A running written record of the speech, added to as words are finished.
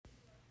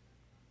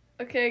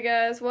Okay,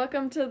 guys,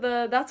 welcome to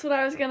the That's What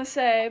I Was Gonna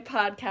Say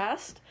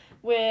podcast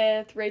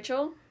with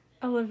Rachel.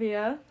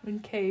 Olivia.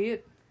 And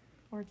Kate.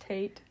 Or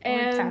Tate.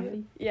 And, or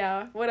Taffy.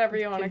 Yeah, whatever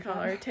you want to call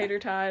her. Tater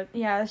Tot.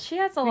 Yeah, she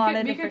has a lot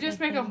of We different could just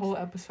make a nicknames. whole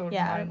episode.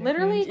 Yeah, of my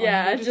literally- nicknames.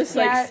 Yeah, just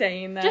like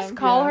saying them. Just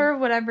call Yeah. her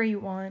whatever you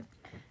want.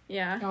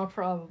 Yeah. I'll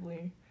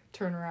probably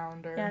turn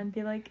around or... Yeah, and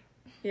be like,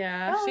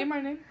 Yeah. Say my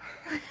name.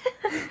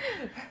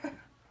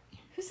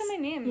 Who said my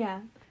name? yeah.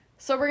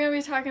 So we're going to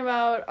be talking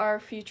about our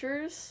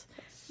futures,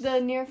 the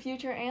near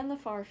future and the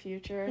far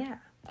future.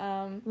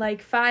 Yeah.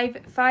 Like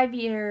 5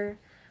 year,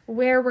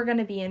 where we're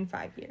gonna be in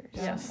 5 years.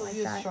 Yeah, Yes. so Like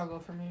it's a that. struggle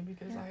for me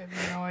because Yeah. I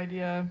have no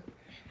idea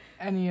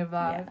any of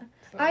that.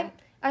 Yeah. So.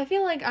 I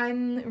feel like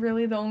I'm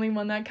really the only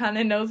one that kind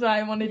of knows what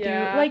I want to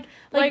Yeah. do.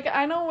 Like,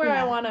 I know where I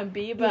yeah. want to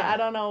be, but Yeah. I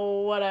don't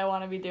know what I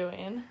want to be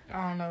doing.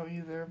 I don't know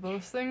either of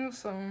those things,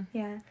 so...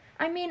 yeah.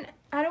 I mean,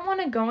 I don't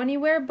want to go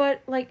anywhere,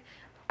 but like,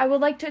 I would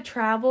like to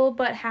travel,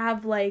 but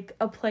have like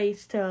a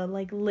place to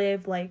like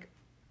live like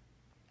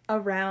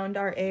around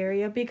our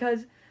area,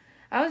 because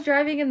I was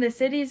driving in the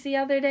cities the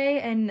other day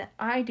and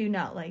I do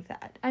not like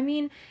that. I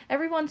mean,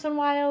 every once in a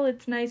while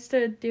it's nice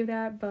to do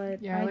that,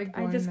 but Yeah, I like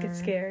I going just there. get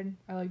scared.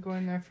 I like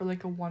going there for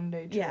like a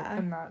one-day trip, Yeah.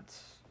 and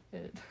that's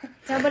it.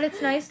 Yeah, but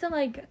it's nice to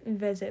like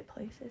visit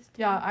places.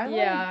 Too. Yeah,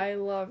 I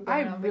love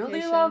I going on really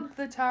vacation. love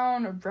the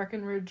town of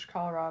Breckenridge,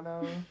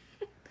 Colorado.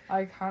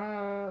 I kind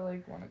of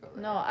like want to go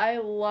there. No, I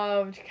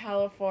loved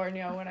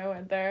California when I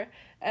went there,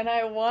 and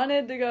I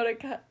wanted to go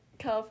to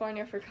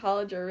California for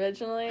college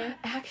originally,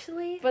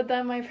 Actually, but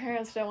then my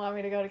parents didn't want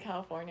me to go to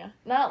California.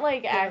 Not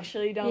like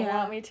actually don't Yeah.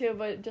 want me to,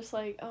 but just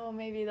like, oh,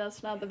 maybe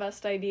that's not the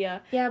best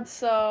idea. yeah,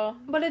 So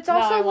but it's now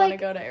I also want to like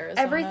go to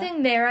Arizona.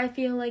 everything there. I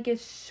feel like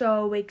is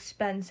so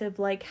expensive,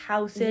 like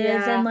houses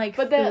Yeah, and like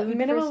but the food for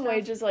minimum stuff.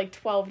 wage is like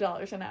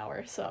 $12 an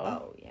hour, so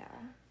Oh yeah.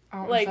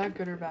 Oh, like- is that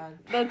good or bad?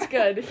 that's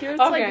good. Here it's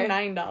Okay. like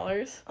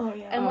 $9. Oh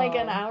yeah. And like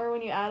an Oh. hour,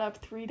 when you add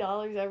up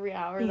 $3 every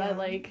hour, Yeah. that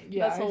like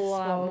Yeah, that's a I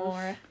lot suppose.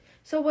 more.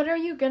 So what are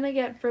you gonna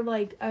get for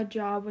like a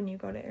job when you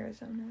go to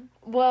Arizona?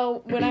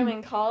 Well, when I'm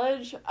in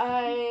college,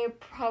 I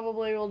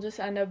probably will just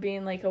end up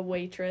being like a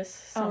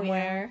waitress Oh, yeah.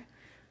 somewhere.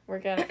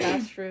 Work at a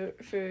fast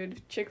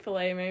food,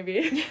 Chick-fil-A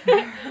maybe. Oh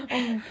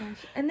my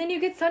gosh. And then you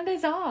get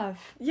Sundays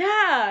off.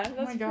 Yeah, Oh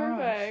that's my gosh.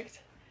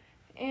 perfect.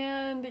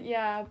 And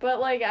yeah, but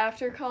like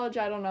after college,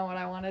 I don't know what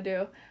I want to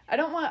do.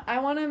 I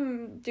want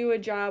to do a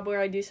job where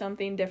I do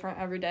something different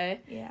every day.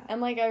 Yeah.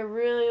 And like I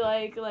really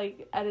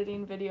like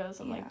editing videos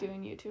and like Yeah.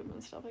 doing YouTube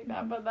and stuff like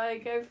that. But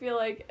like I feel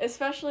like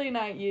especially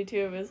not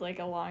YouTube is like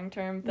a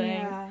long-term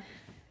thing. Yeah.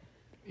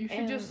 You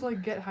should just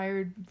like get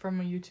hired from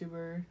a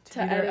YouTuber To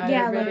be their edit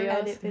Yeah, their like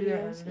videos. edit Be their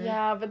videos. editor,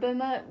 Yeah, but then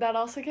that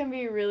also can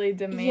be really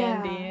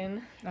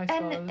demanding. I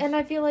suppose. And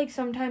I feel like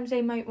sometimes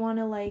they might want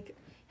to like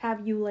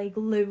have you like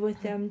live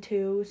with them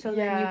too, so then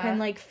you Yeah. can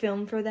like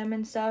film for them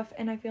and stuff.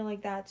 And I feel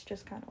like that's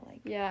just kind of like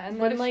Yeah, and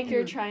What then if like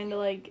you're you- trying to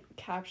like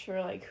capture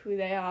like who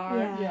they are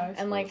Yeah. Yeah,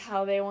 I and like suppose.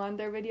 how they want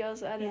their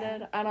videos edited.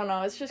 Yeah. I don't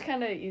know. It's just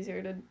kind of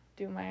easier to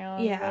do my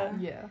own. Yeah.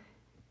 but- Yeah.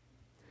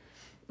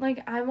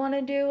 like I want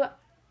to do.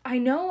 I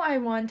know I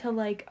want to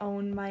like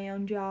own my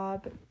own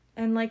job,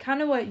 and like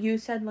kind of what you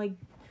said, like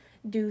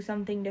do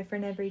something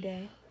different every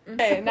day.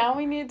 Okay, now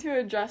we need to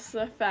address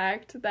the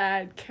fact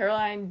that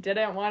Caroline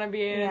didn't want to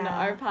be in Yeah.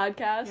 our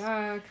podcast.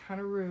 Yeah, kind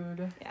of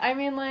rude. I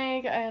mean,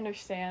 like, I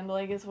understand.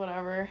 Like, it's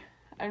whatever.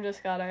 I'm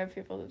just glad I have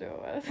people to do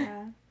it with.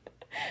 Yeah.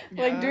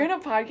 Like, Yeah. doing a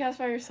podcast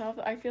by yourself,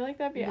 I feel like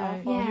that'd be Yeah,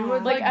 awful. Yeah. you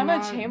would, Like, Emma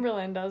not-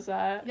 Chamberlain does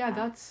that. Yeah,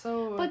 that's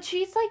so... But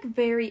she's like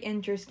very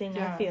interesting.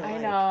 Yeah. I feel I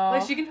like. know.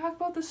 Like, she can talk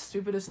about the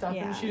stupidest stuff,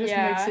 Yeah. and she just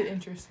Yeah. makes it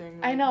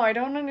interesting. I like- know, I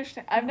don't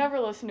understand. I've never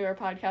listened to her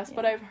podcast,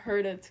 but Yeah. I've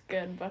heard it's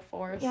good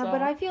before. Yeah, so.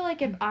 but I feel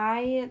like if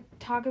I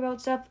talk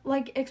about stuff,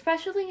 like,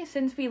 especially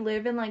since we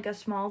live in, like, a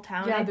small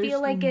town, Yeah, I there's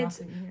feel like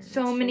it's nothing here.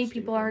 so many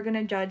people stupid. are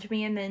gonna judge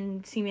me and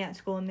then see me at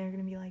school and they're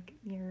gonna be like,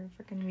 you're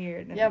freaking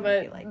weird. And Yeah, I'm gonna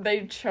but be like,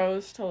 they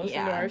chose to listen to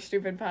Yeah. our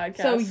stupid podcast.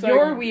 so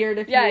you're weird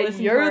if Yeah, you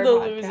listen you're to the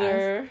our podcast.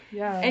 loser.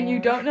 Yeah. And you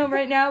don't know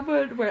right now,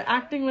 but we're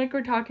acting like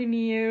we're talking to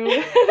you.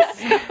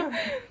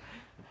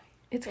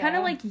 It's kind Yeah.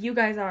 of like you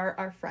guys are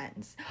our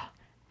friends.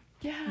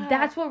 Yeah.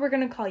 That's what we're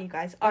gonna call you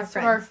guys, our That's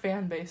friends. what our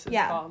fan base is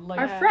Yeah, called. Like,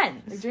 our Yeah.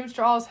 friends. like, James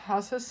Charles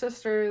has his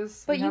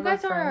sisters. But we you have our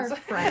guys are our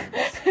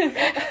friends. friends.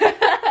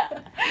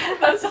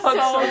 That's so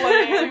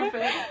lame.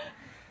 stupid.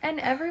 And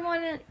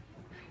everyone,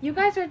 you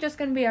guys are just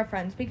gonna be our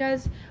friends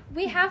because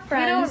we have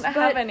friends. don't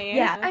but have any.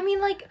 Yeah, I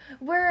mean, like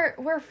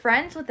we're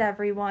friends with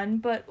everyone,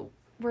 but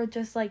we're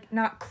just like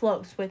not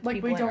close with Like,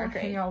 people we in our don't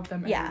grade. hang out with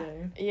them Yeah. every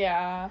day.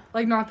 Yeah.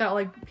 Like, not that,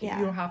 like, Yeah.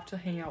 you don't have to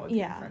hang out with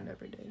Yeah. your friend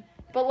every day.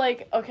 But,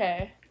 like,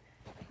 okay.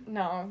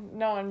 No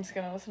one's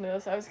gonna listen to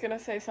this. I was gonna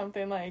say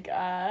something like,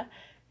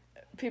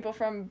 people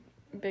from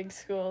big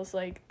schools,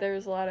 like,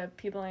 there's a lot of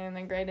people in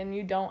the grade, and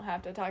you don't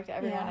have to talk to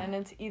everyone, Yeah. and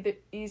it's either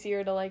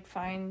easier to, like,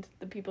 find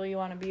the people you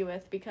want to be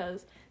with,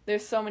 because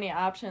there's so many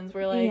options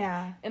where, like,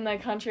 yeah. in the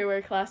country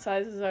where class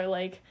sizes are,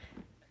 like,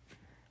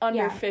 under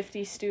Yeah.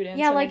 50 students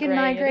Yeah, in like a in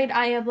my grade,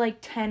 I have like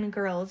 10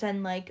 girls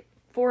and like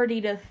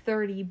 40 to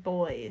 30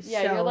 boys.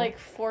 Yeah, so, you're like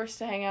forced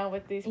to hang out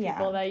with these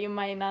people that you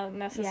might not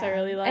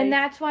necessarily like. And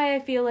that's why I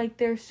feel like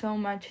there's so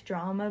much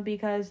drama,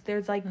 because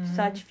there's like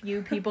such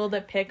few people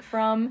to pick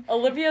from.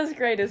 Olivia's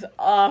grade is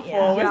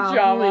awful with Yeah,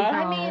 drama. holy I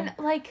cow. mean,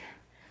 like,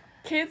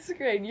 Kate's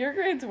grade, your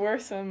grade's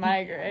worse than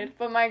my grade,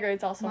 but my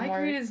grade's also My more.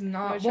 grade is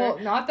not. mature. Well,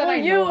 not that Well,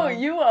 I know of.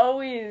 you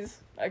always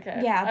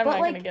okay. Yeah, I'm but, not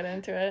like- gonna get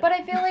into it. but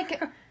I feel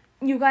like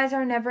you guys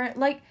are never,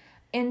 like,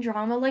 in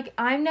drama. Like,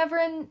 I'm never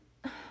in,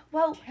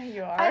 well, yeah,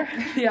 you are.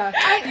 Yeah,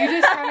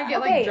 you just kind of get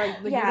okay, like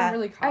dragged. Like, you don't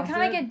really I cause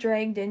kind of it. get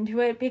dragged into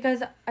it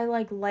because I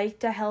like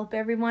to help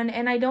everyone,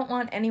 and I don't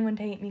want anyone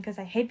to hate me because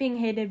I hate being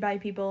hated by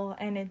people,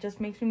 and it just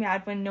makes me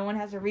mad when no one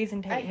has a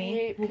reason to I hate me.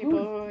 hate people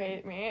who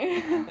hate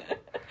me.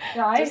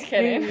 Yeah, I Just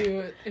kidding.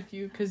 hate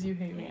you because you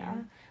hate me. Yeah.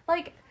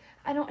 Like,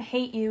 I don't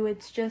hate you,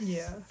 it's just,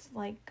 Yeah.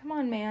 like, come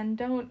on, man,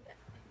 don't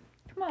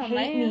Come on, hate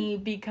man. me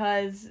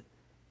because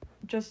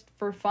just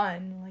for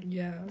fun. Like,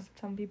 Yeah.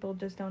 some people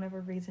just don't have a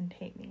reason to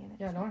hate me. And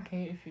Yeah, don't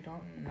hate if you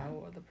don't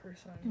know the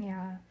person.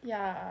 Yeah.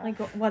 Yeah. Like,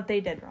 what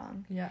they did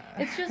wrong. Yeah.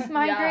 It's just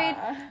my grade.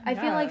 I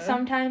feel like Yeah.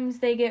 sometimes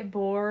they get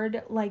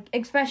bored, like,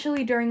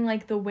 especially during,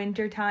 like, the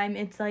winter time.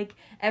 It's like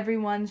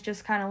everyone's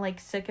just kind of, like,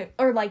 sick of,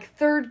 or, like,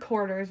 third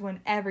quarters when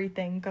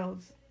everything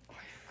goes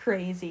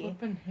crazy.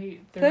 Flippin'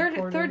 hate Third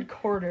quarter.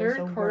 quarter is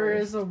Third the quarter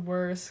worst. is the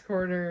worst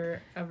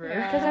quarter ever.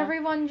 Yeah. Because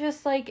everyone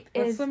just, like,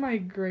 That's is... why my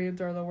grades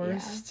are the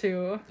worst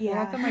too. Yeah. Well,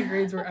 not that my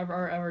grades are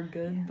ever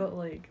good, Yeah. but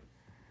like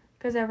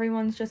Because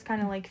everyone's just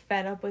kind of, like,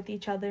 fed up with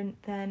each other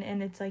then,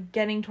 and it's, like,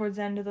 getting towards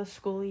the end of the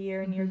school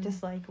year, and you're Mhm.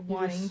 just, like,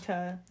 wanting just-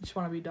 to... just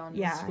want to be done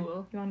Yeah. with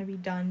school. You want to be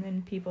done,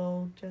 and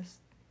people just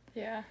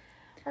Yeah.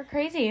 are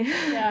crazy.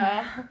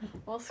 Yeah.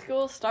 Well,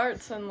 school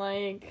starts in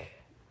like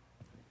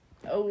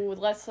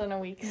less than a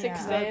week, 6 Yeah.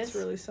 days. That's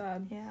really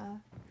sad. Yeah.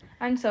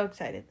 I'm so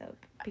excited, though,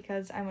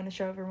 because I want to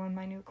show everyone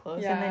my new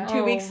clothes, and Yeah. then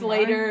 2 Oh, weeks my-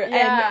 later,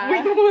 Yeah.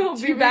 and we will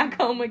be 2 back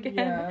weeks- home again.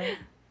 Yeah.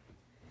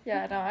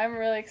 Yeah, no, I'm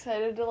really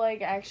excited to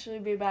like actually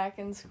be back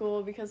in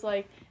school because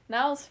like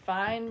now it's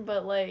fine,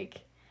 but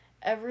like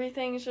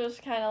everything's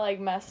just kind of like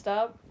messed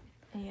up,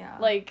 Yeah.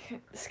 like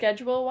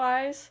schedule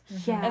wise.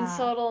 Yeah. And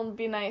so it'll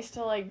be nice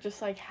to like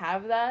just like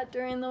have that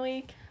during the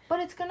week. But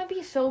it's going to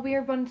be so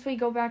weird once we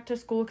go back to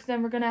school, because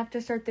then we're going to have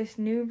to start this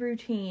new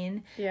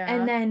routine. Yeah.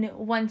 And then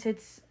once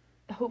it's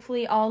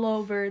hopefully all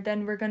over,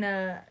 then we're going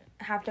to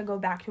have to go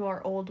back to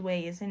our old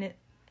ways. And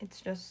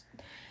it's just...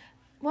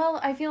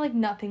 Well, I feel like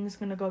nothing's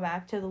going to go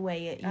back to the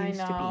way it I used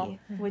to know.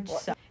 be, which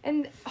What- sucks.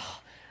 And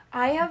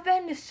I have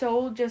been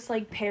so just,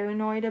 like,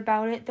 paranoid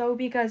about it, though,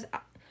 because,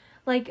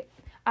 like,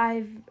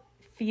 I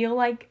feel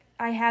like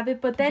I have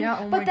it, but then... Yeah,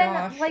 oh but my then,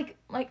 gosh.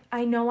 like,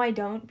 I know I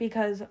don't,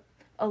 because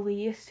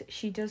Elise,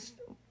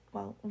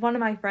 one of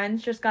my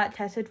friends just got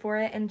tested for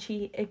it, and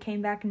it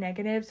came back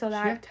negative, so She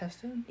that... got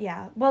tested?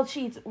 Yeah, well,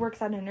 she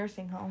works at a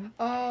nursing home.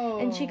 Oh.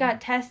 And she got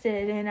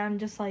tested, and I'm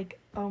just like,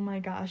 oh my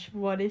gosh,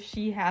 what if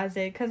she has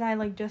it? Because I,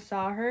 like, just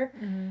saw her,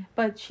 Mhm.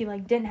 but she,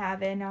 like, didn't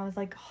have it, and I was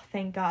like, oh,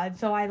 thank God.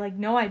 So I, like,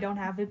 know I don't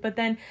have it, but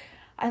then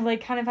I,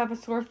 like, kind of have a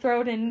sore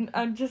throat, and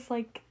I'm just,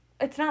 like,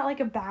 it's not, like,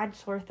 a bad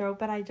sore throat,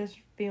 but I just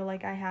feel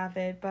like I have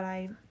it, but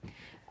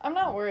I'm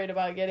not worried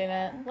about getting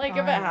it. Like,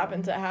 if it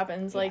happens, it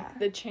happens. Yeah. Like,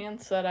 the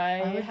chance that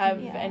I would have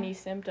be- Yeah. any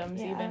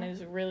symptoms Yeah. even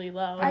is really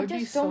low. I I would be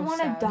just so don't want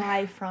to sad.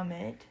 die from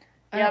it.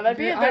 Yeah, that'd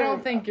be the I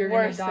don't think you're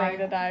gonna worst thing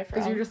to die from.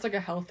 because you're just like a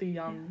healthy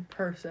young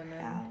person. And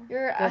Yeah.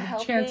 You're a the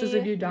healthy, chances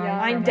of you dying young-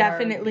 from I'm it are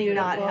definitely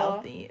not beautiful.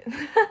 healthy.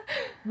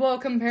 well,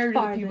 compared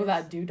to the people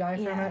Farthest. that do die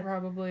from Yeah. it,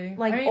 probably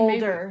Like, maybe-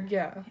 older.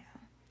 yeah.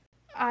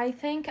 I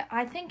think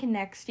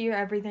next year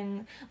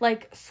everything,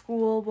 like,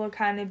 school will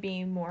kind of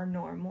be more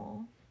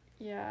normal.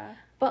 Yeah.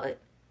 But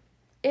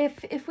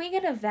if we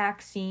get a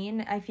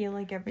vaccine, I feel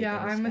like everything's Yeah,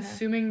 I'm gonna,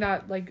 assuming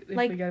that like if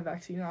Like- we get a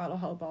vaccine, that'll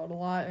help out a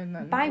lot, and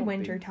then by we'll be-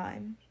 winter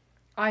time.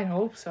 I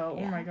hope so.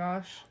 Yeah. Oh my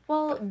gosh.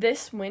 Well,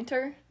 This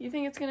winter? You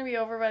think it's gonna be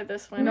over by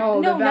this winter? No,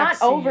 no, the not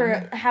vaccine.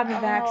 over. Have a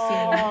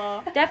vaccine.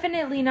 Oh.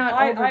 Definitely not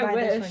I over by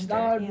wish this winter.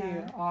 that would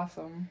Yeah. be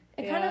awesome.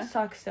 It kind Yeah. of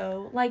sucks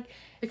though. Like,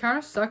 It kind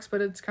of sucks,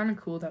 but it's kind of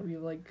cool that we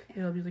like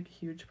it'll be like a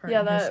huge part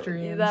Yeah, of that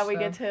history and that we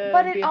stuff. get to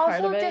but be it a part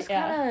also of it. just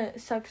Yeah. kind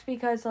of sucks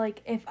because,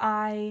 like, if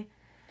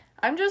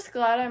I'm just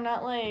glad I'm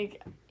not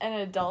like an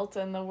adult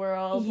in the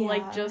world, Yeah.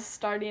 like just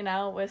starting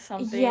out with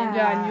something. Yeah.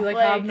 Yeah, and you like,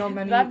 Like, have no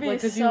money, that'd be like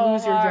because so you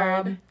lose your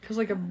hard. job, because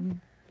like a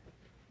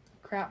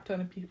crap ton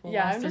of people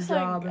Yeah, lost I'm their just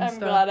job like and I'm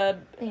stuff.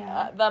 glad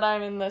Yeah. that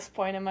I'm in this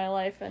point in my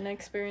life and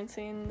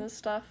experiencing this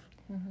stuff.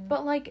 Mhm.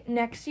 But, like,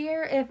 next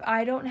year, if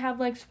I don't have,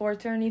 like,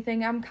 sports or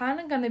anything, I'm kind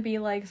of gonna be,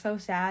 like, so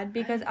sad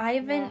because I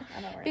haven't... Well,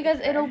 I don't really because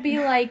care. it'll be,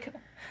 like,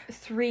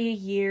 3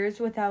 years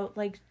without,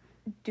 like,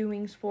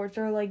 doing sports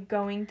or, like,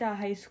 going to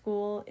high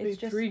school. It's Wait,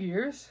 just... 3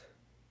 years?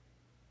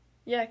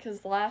 Yeah,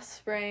 because last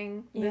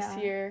spring, this Yeah.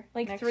 year,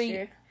 Like, next 3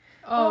 year.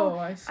 Oh, Well,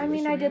 I see. I what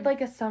mean, you I did,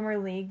 like, a summer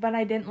league, but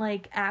I didn't,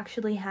 like,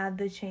 actually have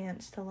the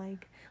chance to,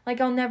 like... like,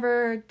 I'll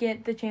never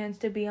get the chance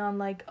to be on,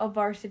 like, a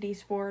varsity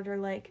sport or,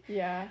 like,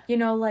 Yeah. you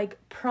know, like,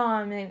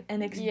 prom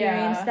and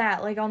experience Yeah.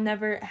 that. Like, I'll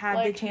never have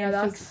the Like, chance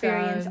to that's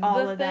experience sad. all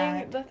the of thing,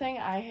 that. The thing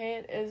I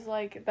hate is,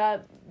 like,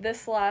 that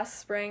this last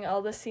spring,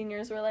 all the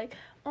seniors were like,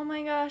 oh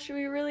my gosh,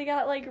 we really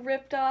got, like,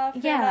 ripped off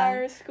in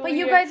our school But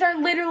you year. guys are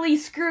literally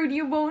screwed.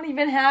 You won't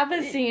even have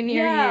a senior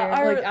year.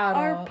 Like, at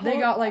all. They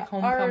got, like,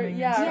 homecoming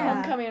and Our stuff.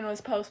 homecoming was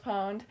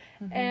postponed,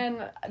 Mhm.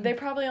 and they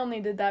probably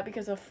only did that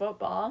because of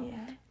football. Yeah.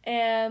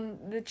 And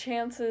the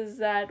chances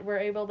that we're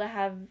able to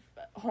have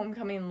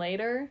homecoming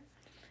later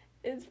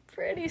is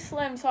pretty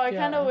slim. So I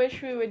kind Yeah. of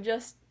wish we would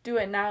just do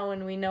it now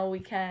when we know we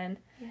can,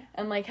 Yeah.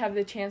 and, like, have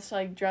the chance to,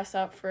 like, dress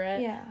up for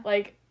it. Yeah.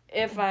 Like,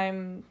 if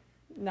I'm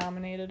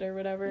nominated or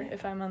whatever, Yeah.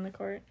 if I'm on the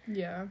court.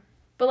 Yeah.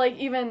 But, like,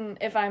 even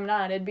if I'm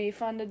not, it'd be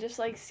fun to just,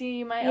 like,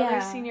 see my Yeah.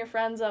 other senior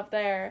friends up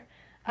there.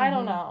 I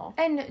don't Mhm. know.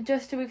 And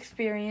just to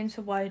experience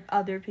what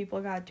other people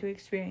got to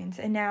experience.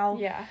 And now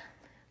Yeah.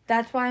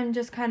 that's why I'm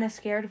just kind of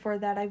scared for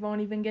that. I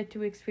won't even get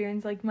to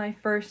experience, like, my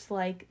first,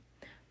 like,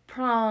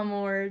 prom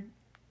or,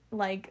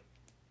 like,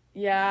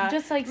 Yeah.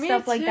 just, like, Me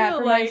stuff like too, that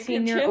for like, my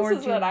senior the or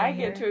chances junior that I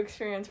year. get to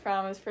experience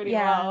prom is pretty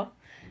Yeah. low.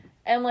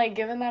 And, like,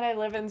 given that I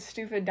live in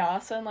stupid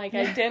Dawson, like,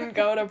 I didn't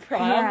go to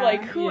prom, Yeah.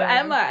 like, who Yeah.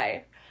 am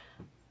I?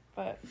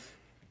 But,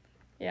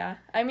 yeah.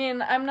 I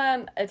mean, I'm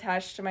not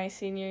attached to my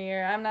senior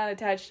year. I'm not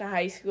attached to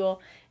high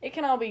school. It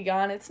can all be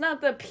gone. It's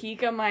not the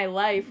peak of my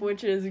life,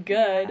 which is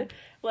good. Yeah.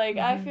 Like,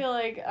 I Mhm. feel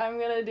like I'm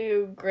gonna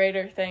do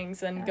greater things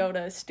than Yeah. go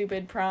to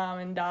stupid prom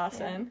in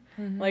Dawson.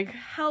 Mhm. Like,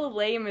 how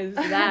lame is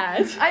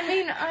that? I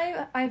mean,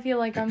 I feel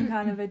like I'm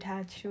kind of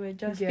attached to it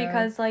just Yeah.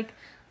 because, like,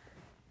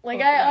 Like,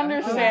 Oh, I yeah.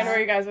 understand Yeah. where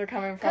you guys are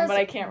coming from, but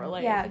I can't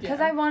relate. yeah, because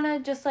Yeah. I want to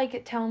just, like,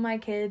 tell my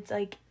kids,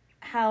 like,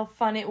 how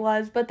fun it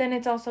was, but then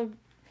it's also,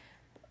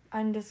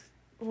 I'm just,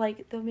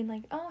 like, they'll be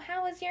like, oh,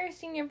 how was your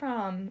senior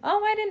prom?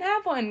 Oh, I didn't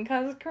have one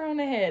because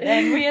Corona hit,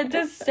 and we had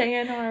to stay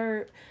in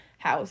our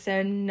house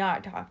and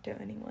not talk to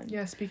anyone.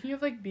 Yeah, speaking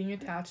of, like, being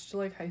attached to,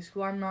 like, high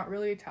school, I'm not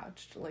really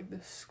attached to, like,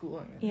 the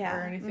schooling Yeah.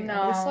 or anything.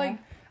 No.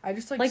 I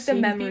just like Like, the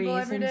seeing memories people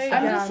every and day. stuff.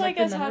 I'm Yeah, just, like,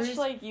 the attached memories.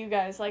 like you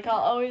guys. Like, I'll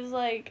always,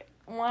 like,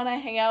 want to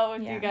hang out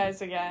with Yeah. you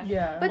guys again.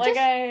 Yeah. But like, just-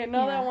 I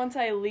know yeah. that once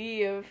I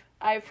leave,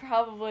 I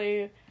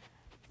probably,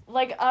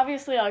 like,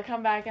 obviously I'll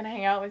come back and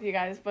hang out with you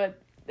guys, but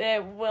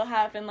it will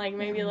happen, like,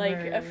 maybe, like,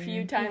 a few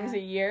Rarely. times Yeah.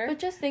 a year. But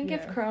just think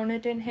if Yeah. Corona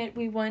didn't hit,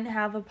 we wouldn't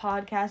have a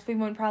podcast. We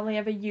wouldn't probably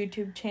have a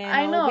YouTube channel.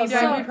 I know, We yeah,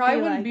 so- we probably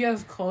be wouldn't like- be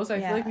as close. I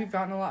Yeah. feel like we've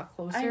gotten a lot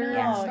closer. I and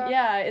know, stuff.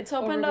 yeah, it's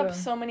opened over up the-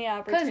 so many Because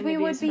opportunities we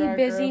would for be our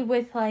busy group.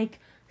 with, like,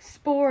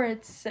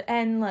 sports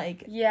and,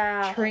 like,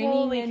 Yeah, training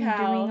holy and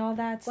cow. doing all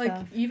that Like,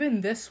 stuff.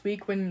 even this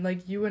week when,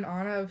 like, you and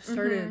Anna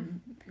started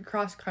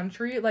cross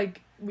country,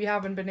 like, we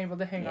haven't been able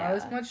to hang out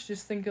as Yeah. much.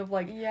 Just think of,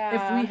 like, Yeah.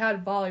 if we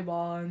had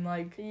volleyball and,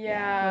 like,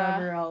 Yeah.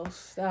 whatever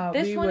else.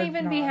 This we won't would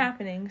even be not.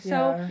 happening. So,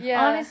 Yeah.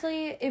 Yeah.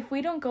 honestly, if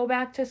we don't go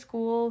back to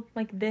school,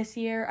 like, this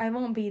year, I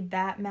won't be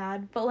that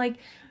mad. But, like,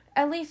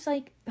 at least,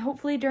 like,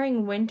 hopefully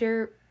during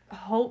winter,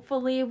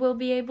 hopefully we'll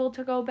be able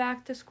to go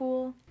back to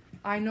school.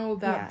 I know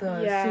that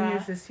the Yeah.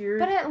 seniors this year,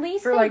 But at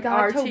least for, they like, got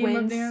our to team win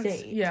of dance,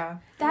 state. yeah.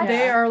 That's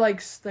They are,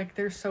 like,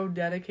 they're so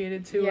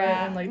dedicated to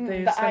Yeah. it, and, like,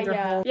 they The- spent their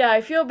yeah. whole... Yeah,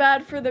 I feel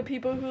bad for the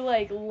people who,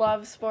 like,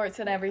 love sports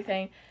and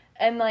everything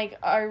and, like,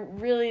 are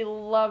really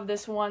love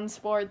this one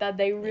sport that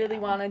they really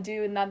want to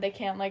do and that they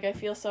can't. Like, I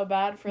feel so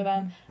bad for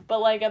them.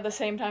 But, like, at the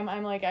same time,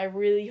 I'm like, I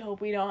really hope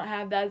we don't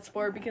have that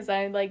sport because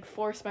I, like,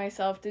 force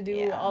myself to do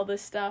Yeah. all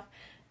this stuff.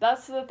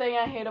 That's the thing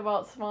I hate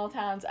about small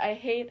towns. I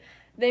hate...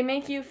 They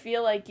make you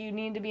feel like you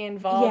need to be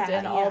involved Yeah,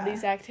 in all yeah.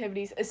 these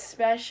activities,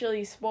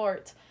 especially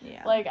sports.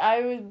 Yeah. Like,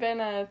 I've been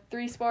a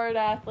 3-sport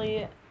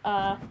athlete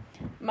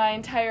my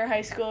entire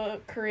high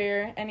school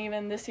career, and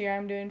even this year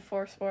I'm doing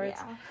 4 sports.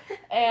 yeah.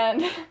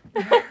 And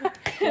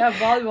Yeah,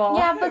 volleyball.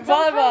 Yeah, but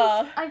Volleyball.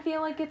 sometimes I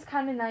feel like it's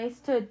kind of nice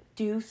to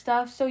do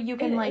stuff so you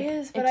can, like, but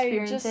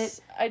experience it.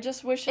 I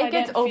just wish It I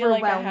gets didn't feel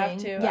like I have overwhelming,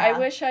 to. yeah. I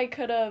wish I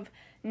could have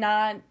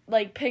not,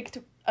 like, picked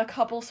a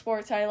couple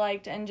sports I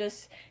liked and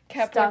just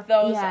kept Stuff, with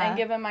those yeah. and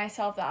given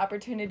myself the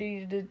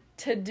opportunity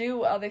to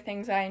do other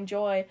things I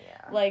enjoy,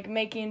 Yeah. like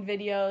making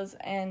videos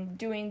and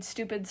doing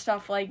stupid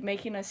stuff like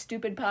making a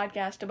stupid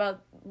podcast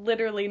about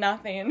literally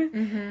nothing.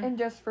 Mm-hmm. And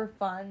just for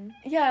fun.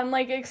 Yeah, and,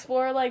 like,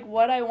 explore, like,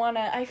 what I want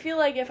to... I feel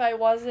like if I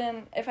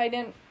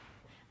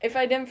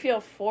didn't feel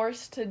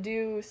forced to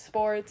do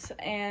sports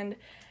and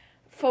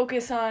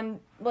focus on,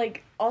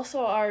 like,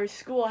 also our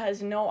school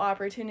has no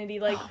opportunity,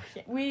 like,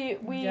 we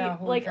Yeah,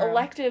 holy like, cow.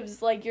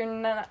 electives, like, you're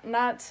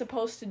not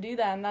supposed to do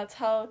that, and that's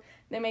how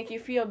they make you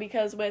feel,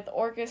 because with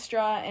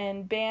orchestra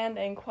and band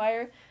and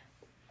choir,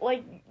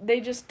 like, they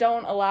just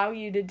don't allow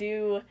you to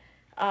do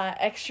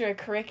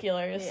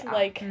extracurriculars, Yeah.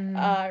 like,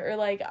 Mhm. or,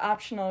 like,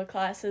 optional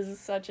classes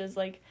such as,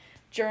 like,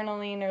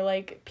 journaling or,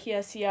 like,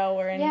 PSEO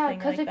or anything Yeah, like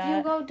because if that.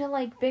 you go to,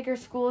 like, bigger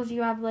schools,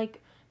 you have,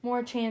 like,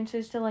 more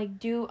chances to, like,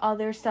 do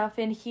other stuff.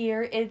 And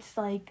here, it's,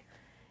 like,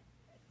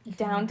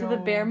 down to the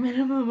go- bare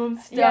minimum of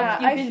stuff Yeah,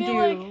 you I can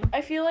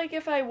feel do. like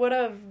if I would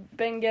have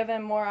been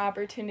given more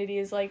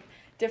opportunities, like,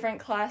 different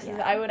classes,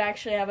 Yeah. I would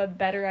actually have a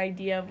better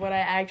idea of what I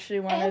actually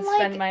want to And,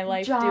 spend my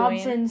life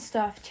jobs doing. and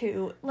stuff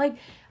too. Like,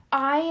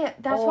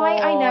 that's why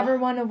I Oh. never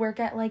want to work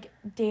at like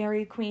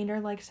Dairy Queen or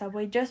like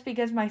Subway, just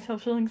because my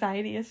social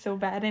anxiety is so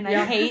bad and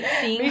Yeah. I hate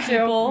seeing Me too.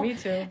 people. Me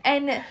too.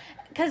 And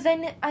because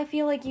then I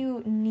feel like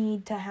you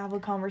need to have a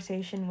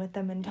conversation with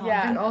them and talk.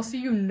 Yeah. And also,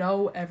 you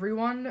know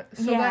everyone.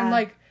 So Yeah. then,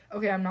 like,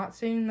 okay, I'm not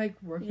saying, like,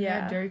 working Yeah.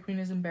 at Dairy Queen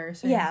is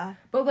embarrassing. Yeah.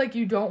 But, like,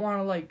 you don't want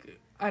to, like,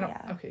 I don't,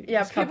 Yeah. okay. Yeah,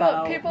 just cut that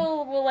out.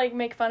 people will like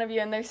make fun of you,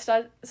 and there's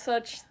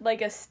such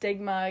like a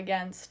stigma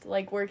against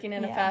like working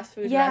in a Yeah. fast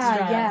food Yeah,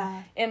 restaurant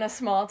yeah. in a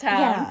small town.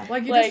 Yeah.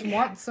 Like, you Like-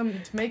 just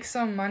want to make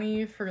some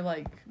money for,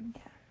 like,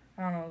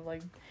 I don't know,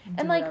 like, And,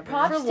 do like, whatever.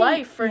 props For to-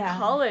 life, for yeah.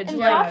 college. And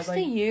Yeah, props like-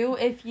 to you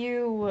if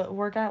you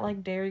work at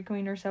like Dairy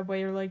Queen or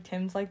Subway or like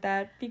Tim's like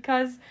that,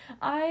 because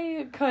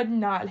I could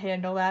not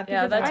handle that.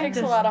 Yeah, Because that I takes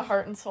a just- lot of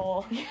heart and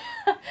soul.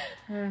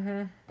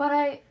 Mm-hmm. But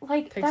I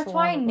like Takes that's a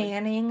why lot of, like-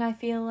 nannying, I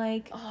feel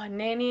like. Oh,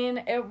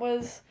 nannying,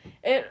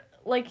 it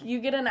like you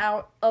get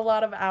a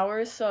lot of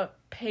hours, so it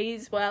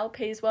pays well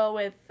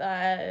with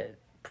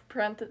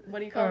what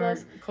do you call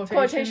those?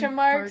 Quotation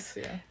marks?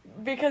 Yeah.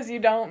 Because you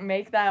don't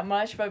make that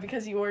much, but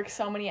because you work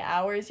so many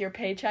hours, your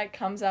paycheck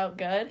comes out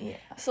good. Yeah.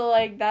 So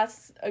like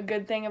that's a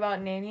good thing about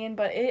nannying,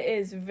 but it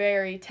is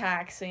very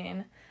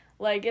taxing.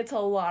 Like it's a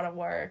lot of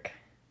work.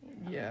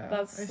 Yeah.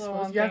 That's I the suppose.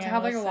 one You have thing to I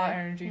have, like, a will lot of say.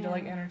 energy to, Yeah.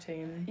 like,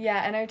 entertain. Yeah,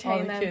 All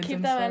entertain the them, kids keep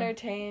and them stuff.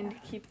 entertained,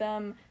 keep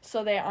them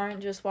so they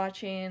aren't just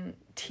watching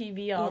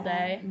TV all Yeah.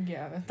 day.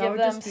 Yeah. That Give would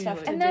them just be, stuff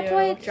like, to And that's do,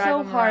 why it's drive so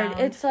them hard. around.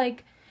 It's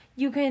like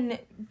you can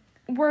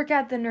work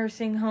at the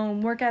nursing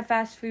home, work at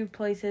fast food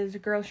places,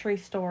 grocery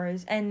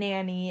stores, and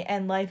nanny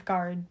and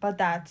lifeguard, but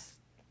that's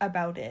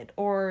about it.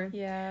 Or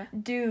Yeah.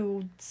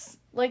 do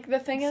Like the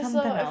thing is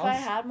though, Something if I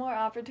else. had more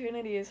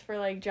opportunities for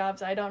like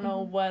jobs, I don't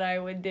know what I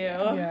would do.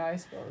 Yeah, I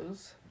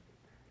suppose.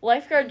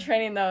 Lifeguard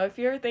training though, if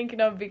you're thinking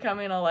of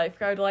becoming a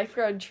lifeguard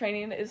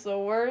training is the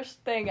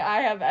worst thing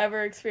I have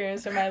ever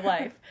experienced in my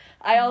life.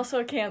 I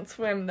also can't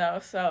swim though,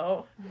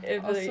 so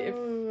if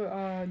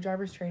Also,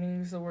 driver's training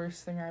is the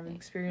worst thing I've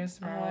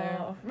experienced in my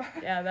oh, life.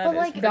 yeah, that But, is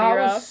like, pretty That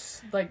rough.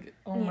 was, like,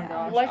 oh my Yeah.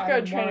 gosh.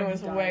 Lifeguard I training wanted was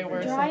to die way there.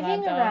 worse than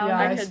driving that, though. around Yeah,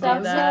 I and could stuff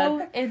do that.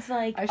 though, it's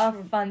like I a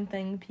should- fun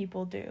thing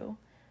people do.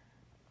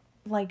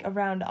 Like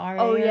around our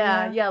Oh,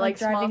 area. yeah, like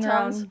small driving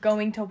towns. around,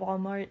 going to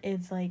Walmart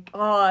is like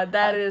Oh,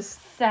 that a is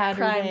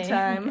Saturday. prime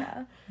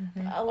time.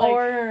 Yeah. like,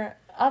 Or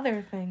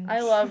other things.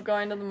 I love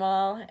going to the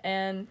mall,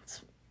 and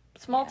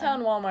small Yeah.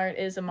 town Walmart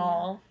is a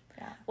mall.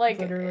 Yeah. Like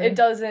Literally. it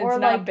doesn't. Or,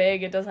 it's not like,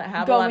 big. It doesn't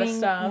have a lot of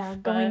stuff. Yeah,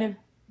 but going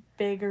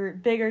to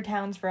bigger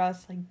towns for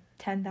us, like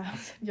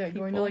 10,000. Yeah,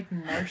 going to, people. like,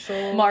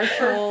 Marshall.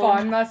 Marshall. For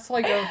fun, that's,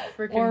 like, a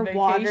freaking Or vacation.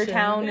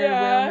 Watertown or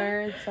Yeah.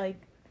 Wilmer. It's like,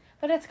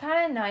 but it's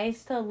kind of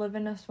nice to live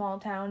in a small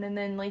town and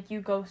then like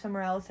you go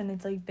somewhere else and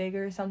it's like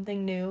bigger,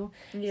 something new.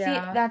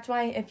 yeah. See, that's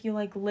why if you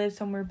like live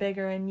somewhere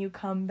bigger and you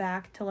come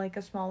back to like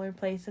a smaller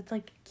place, it's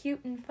like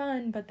cute and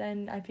fun, but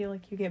then I feel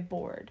like you get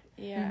bored.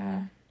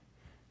 yeah.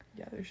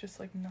 Yeah, there's just,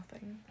 like,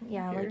 nothing.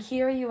 Yeah, here. like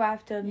here you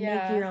have to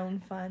Yeah. make your own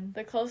fun.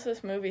 The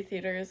closest movie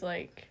theater is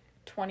like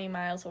 20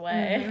 miles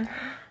away,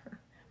 Mm-hmm.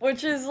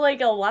 which is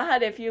like a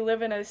lot if you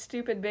live in a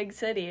stupid big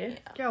city.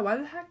 Yeah, why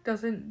the heck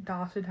doesn't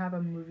Dawson have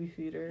a movie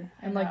theater?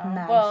 And, like, know.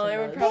 Madison Well, it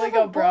would does? probably They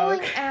have go a bowling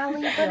broke.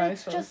 alley, but Yeah, I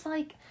it's saw. just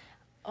like.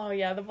 Oh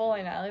yeah, the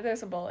bowling alley.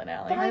 There's a bowling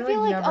alley. But I, I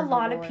feel like, like a never go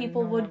lot of bowling,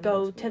 people no would one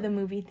go goes to the bowling.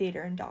 movie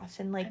theater in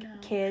Dawson, like know.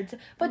 kids,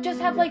 but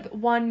just have Mm. like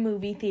one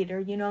movie theater,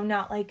 you know,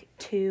 not like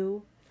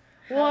two.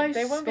 Well, I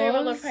they wouldn't be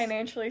able to suppose-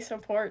 financially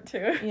support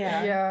too.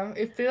 Yeah. Yeah,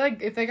 if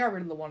they got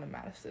rid of the one in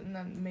Madison,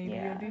 then maybe it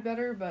Yeah. would be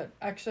better. But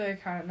actually, I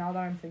kind of now that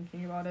I'm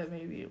thinking about it,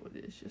 maybe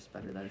it's just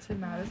better that it's in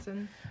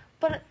Madison.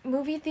 But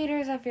movie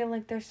theaters, I feel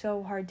like they're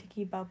so hard to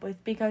keep up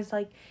with because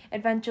like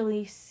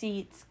eventually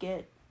seats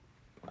get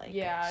like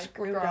Yeah,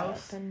 screwed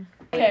gross. up and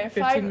Okay,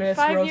 15 minutes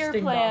 5-year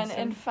roasting plan.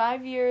 Dawson. In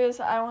 5 years,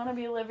 I want to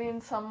be living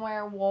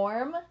somewhere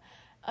warm.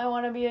 I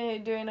want to be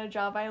doing a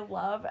job I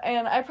love,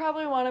 and I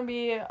probably want to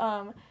be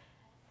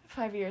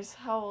 5 years.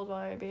 How old will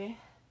I be?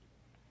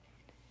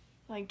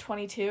 Like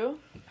 22.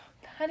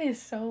 that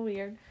is so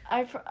weird.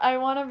 I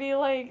want to be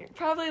like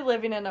probably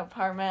living in an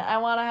apartment. I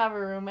want to have a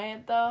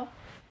roommate though,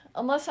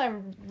 unless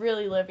I'm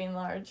really living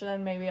large.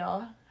 Then maybe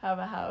I'll have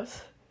a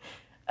house.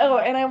 Oh,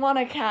 and I want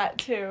a cat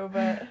too,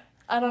 but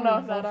I don't know Oh,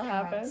 if that'll love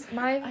happen. cats.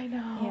 I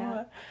know.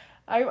 Yeah.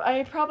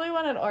 I probably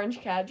want an orange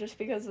cat just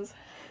because it's,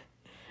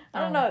 I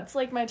don't Oh. know, it's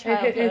like my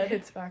childhood. It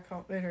hits back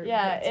home.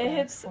 Yeah, it back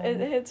hits home. it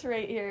hits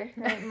right here,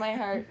 right in my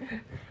heart.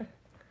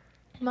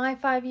 My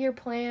 5-year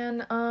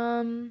plan,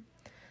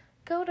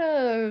 go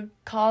to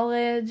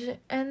college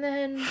and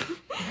then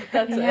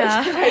That's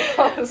Yeah.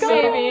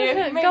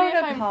 it. Maybe go if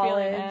to I'm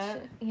college. feeling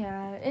it.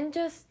 Yeah, and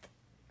just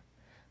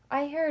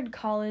I heard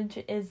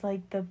college is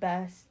like the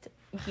best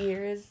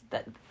years.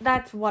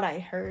 That's what I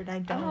heard. I I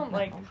don't don't know,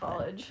 like but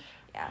college.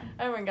 Yeah.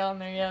 I haven't gone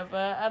there yet,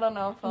 but I don't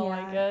know if I'll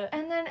like it.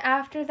 And then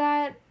after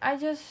that, I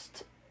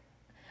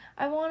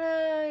want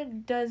to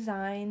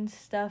design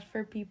stuff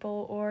for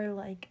people or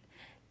like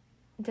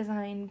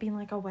design, being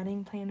like a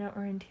wedding planner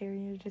or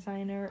interior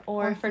designer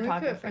or I feel like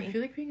photography. I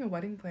feel like being a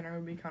wedding planner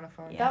would be kind of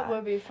fun. Yeah. That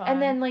would be fun.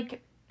 And then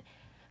like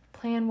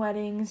plan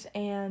weddings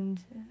and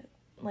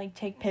like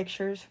take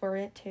pictures for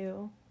it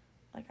too.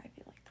 Like I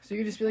feel like So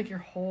you could just be like your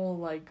whole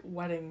like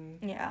wedding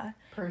yeah.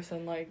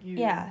 person, like you.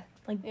 Yeah.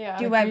 Like Yeah.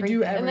 do Like, you everything.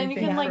 do and then you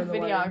can everything like for the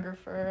wedding.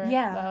 videographer.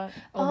 Yeah. that.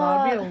 Oh,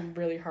 that would be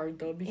really hard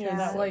though because Yeah.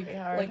 That would like be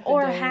hard. like the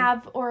or day-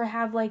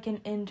 have like an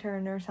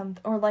intern or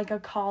something, or like a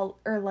call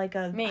or like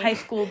a Me. high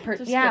school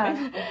Just yeah.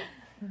 kidding.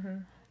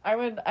 Mhm. I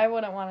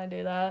wouldn't want to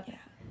do that.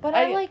 But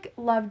I like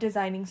love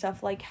designing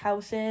stuff like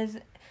houses.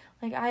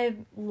 Like I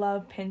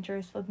love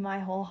Pinterest with my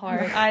whole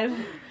heart. I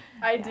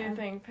Yeah. do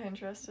think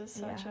Pinterest is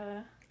such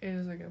It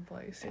is a good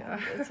place. Yeah.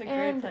 it's a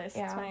great And, place. It's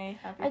yeah. my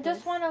happy I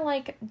just place. want to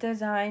like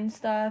design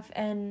stuff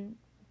and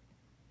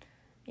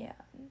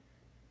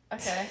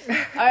Okay.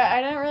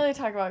 I didn't really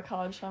talk about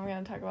college, so I'm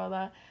going to talk about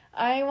that.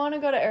 I want to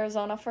go to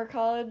Arizona for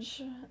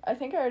college. I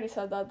think I already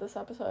said that this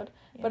episode.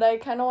 Yeah. But I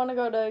kind of want to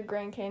go to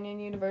Grand Canyon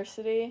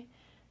University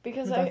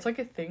because That's like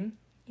a thing.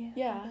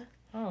 yeah.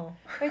 Oh.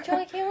 Rachel,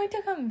 I can't wait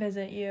to come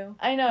visit you.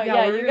 I know. Yeah,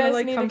 Yeah, we're you gonna, guys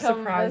like, need come to come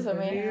surprise visit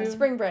me. you.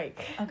 Spring break.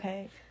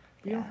 Okay.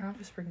 We Yeah. don't have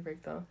a spring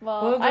break though.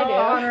 Well, We'll go I do.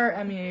 on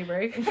our MEA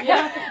break.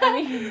 Yeah,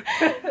 I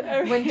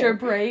mean Winter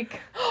break.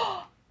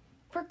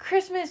 For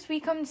Christmas, we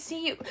come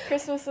see you.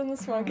 Christmas in the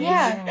Smokies.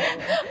 Yeah.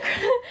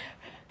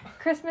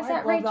 Christmas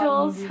at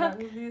Rachel's. That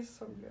movie is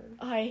so good.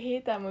 Oh, I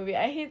hate that movie.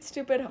 I hate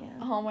stupid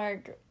Yeah.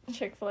 Hallmark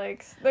chick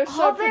flicks. They're Oh,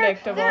 so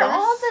predictable. They're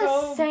all the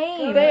so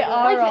same. good. They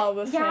are Like, all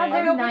the yeah, same.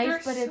 they're I know, but nice, they're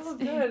but so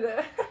it's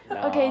good.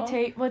 No. Okay,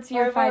 Tate, what's I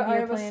your have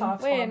 5-year a plan?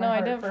 soft Wait, spot in no, my I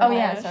heart didn't for Oh,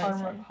 yeah, Hallmark- sorry,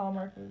 Hallmark, sorry.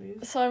 Hallmark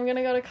movies. So I'm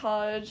gonna go to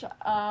college.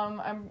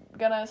 I'm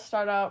gonna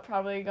start out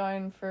probably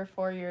going for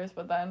 4 years,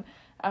 but then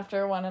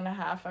after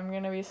 1.5, I'm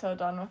gonna be so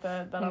done with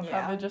it that I'll Yeah.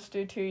 probably just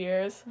do 2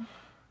 years.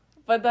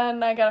 But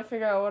then I gotta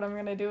figure out what I'm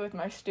gonna do with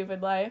my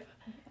stupid life.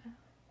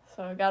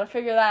 So I gotta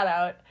figure that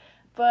out.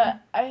 But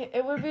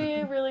it would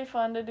be really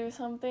fun to do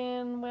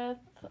something with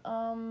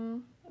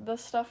the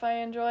stuff I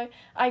enjoy.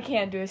 I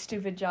can't do a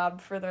stupid job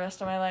for the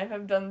rest of my life.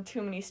 I've done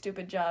too many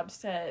stupid jobs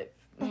to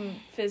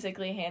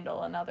physically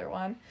handle another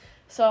one.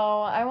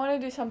 So I want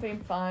to do something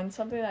fun,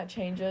 something that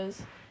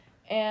changes.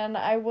 And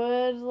I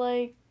would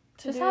like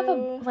to Just do...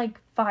 have like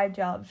 5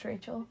 jobs,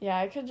 Rachel. Yeah,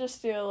 I could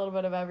just do a little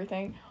bit of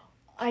everything.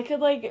 I could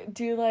like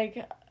do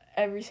like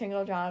every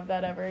single job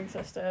that ever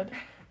existed.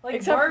 Like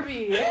Except-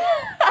 Barbie.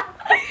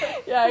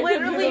 Yeah, I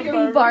Literally could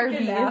do be Barbie.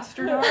 An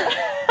astronaut.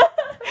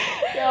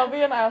 Yeah, I'll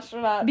be an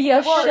astronaut. Be a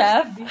Well,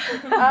 chef.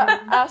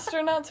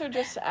 Astronauts are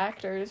just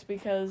actors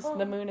because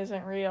the moon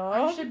isn't I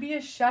real. should be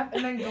a chef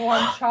and then go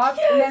on Chopped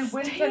and then Yes,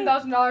 win Tate.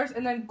 $10,000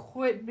 and then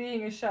quit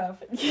being a chef.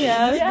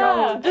 Yeah.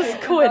 Yeah. Just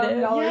take quit $10,000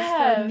 it. to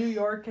Yes. New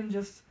York and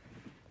just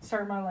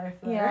start my life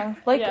there.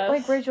 Yeah. Yes.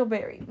 Like Rachel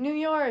Berry. New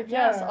York,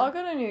 yes. Yeah. I'll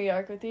go to New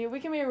York with you.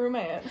 We can be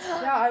roommates.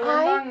 Yeah, I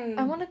learned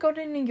I want to go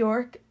to New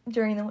York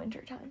during the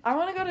winter time. I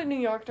want to go to New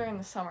York during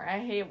the summer. I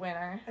hate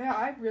winter. Yeah,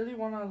 I really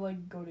want to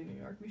like go to New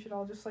York. We should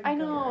all just like. I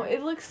go know. there.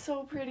 It looks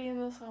so pretty in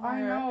the summer. I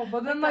know,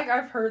 but then Like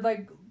like I've heard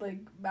like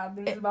bad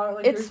things about it.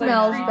 Like it there's,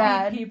 smells like,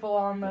 bad. creepy people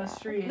on the Yeah.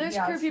 street. There's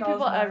Yeah, it creepy smells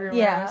people bad. everywhere.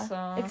 Yeah.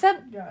 So.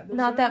 Except Yeah,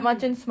 not that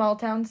much in small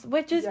towns,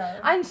 which is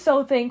I'm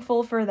so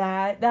thankful for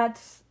that.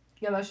 That's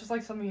Yeah, that's just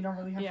like something you don't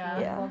really have Yeah. to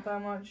worry Yeah. about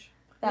that much.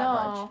 that No,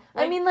 much. I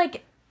like- mean,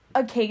 like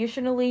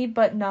occasionally,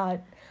 but not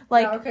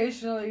like yeah,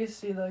 occasionally you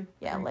see like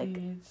Yeah, like,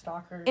 creepy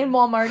stalkers in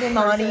Walmart and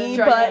Monty, Person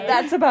but driving.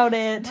 that's about Oh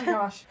it. my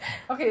gosh.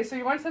 Okay, so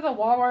you went to the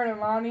Walmart in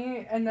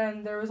Amani, and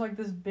then there was like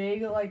this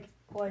big like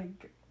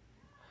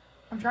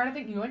I'm trying to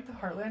think. You know, like the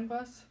Heartland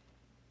bus?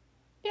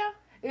 Yeah.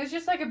 It was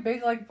just like a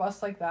big like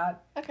bus like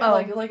that. Okay. Oh.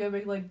 Like a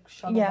big like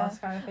shuttle Yeah. bus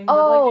kind of thing. but,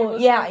 like, it Oh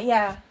was, yeah, like-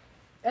 yeah.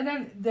 And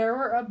then there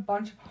were a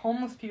bunch of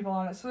homeless people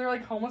on it. So there were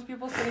like homeless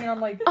people sitting on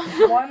like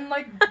one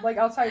like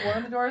outside one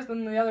of the doors,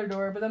 then the other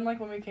door. But then like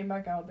when we came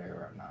back out, they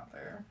were not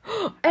there.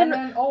 And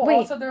then wait,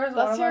 also there was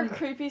one That's of your them.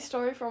 creepy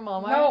story from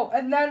Walmart? No,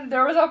 and then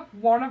there was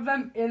one of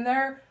them in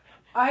there.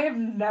 I have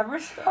never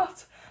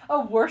smelled a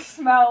worse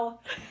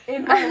smell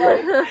in my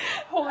life.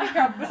 Holy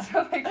crap! This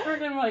smelled like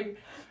freaking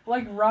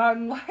like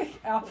rotten like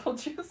apple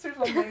juice or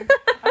something.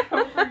 I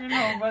don't freaking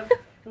know, but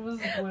it was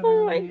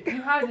literally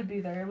you had to be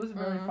there. It was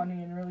really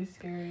funny and really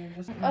scary and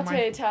just.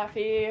 Okay,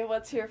 Taffy,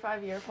 what's your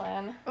 5-year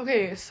plan?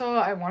 Okay, so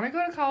I want to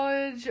go to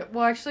college.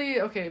 Well, actually,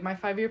 okay, my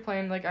 5-year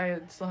plan. Like I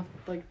still have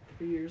like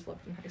 3 years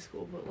left in high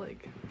school, but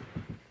like.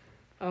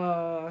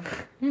 I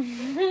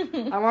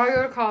want to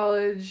go to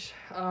college,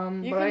 You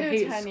but can I do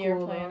hate a 10-year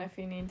school. plan though. if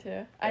you need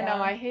to. I Yeah.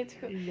 know, I hate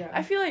school. Yeah.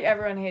 I feel like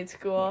everyone hates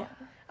school.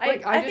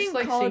 Like, I I just think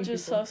like college seeing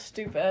is people. so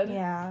stupid.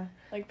 yeah.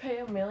 Like, pay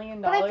 $1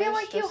 million. But I feel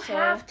like you just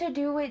have to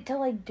do it to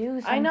like do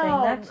something. I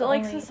know. That's Like,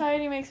 only...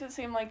 society makes it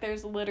seem like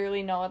there's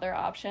literally no other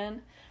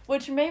option.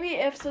 Which maybe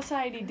if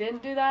society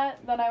didn't do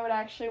that, then I would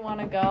actually want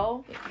to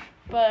go.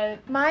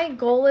 But My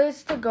goal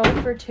is to go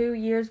for 2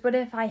 years, but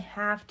if I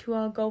have to,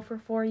 I'll go for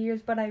 4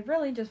 years. But I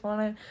really just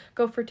want to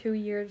go for 2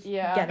 years.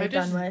 Yeah. Get I it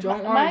done just with.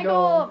 don't want to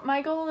go.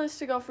 my goal is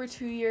to go for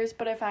 2 years,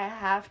 but if I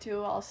have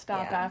to, I'll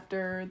stop Yeah.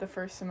 after the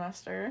first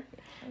semester.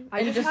 I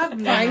And just just have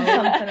find no,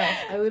 something else.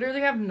 I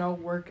literally have no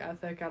work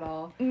ethic at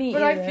all. Me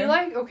But either. I feel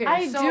like, okay,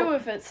 I so, do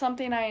if it's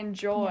something I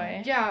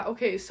enjoy. Yeah,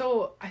 okay,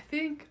 so I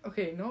think,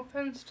 okay, no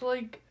offense to,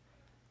 like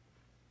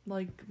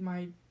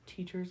my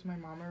teachers, my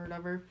mom or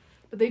whatever,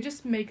 but they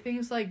just make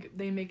things, like,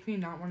 they make me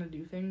not want to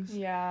do things.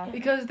 Yeah.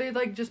 Because they,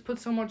 like, just put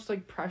so much,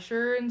 like,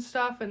 pressure and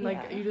stuff, and, like,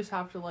 Yeah. you just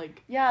have to,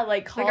 like... Yeah,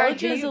 like Like, I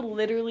college is hate-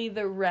 literally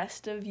the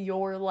rest of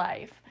your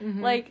life.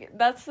 Mhm. Like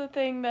that's the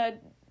thing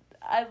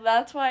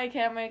that's why I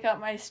can't make up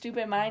my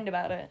stupid mind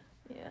about it.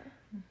 Yeah.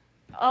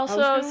 Also,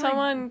 gonna, like-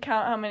 someone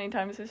count how many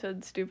times I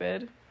said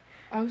stupid.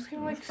 I was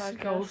gonna, in like, this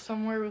go podcast.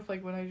 somewhere with,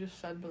 like, what I just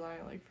said, but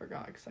I, like,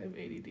 forgot, because I have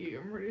ADD,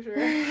 I'm pretty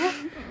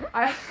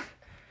sure.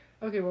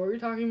 Okay, what were we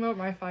talking about?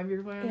 My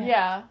 5-year plan?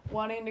 Yeah,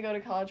 wanting to go to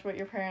college, but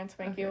your parents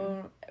make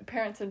you,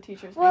 parents and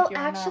teachers Well, make you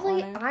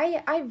actually, not want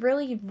to. I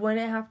really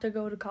wouldn't have to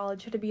go to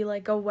college to be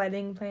like a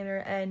wedding planner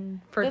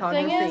and The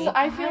photography. thing is,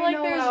 I feel I like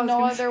know what I there's was no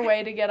gonna other say.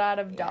 way to get out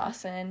of Yeah.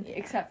 Dawson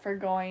except for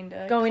going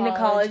to going to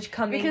college,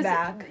 coming because,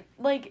 back.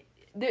 Like,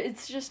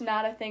 it's just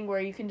not a thing where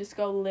you can just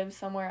go live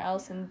somewhere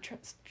else and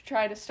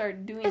try to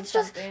start doing It's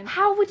just something.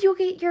 how would you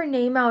get your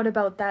name out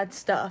about that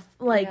stuff?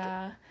 Like,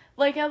 yeah.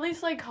 Like, at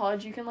least, like,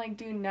 college, you can, like,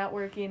 do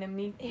networking and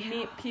meet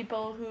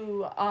people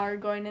who are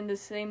going into the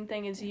same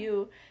thing as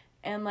you,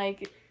 and,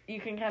 like,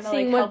 you can kind of, like,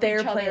 Seeing what help their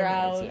each other plan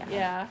out. is,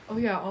 Yeah. Oh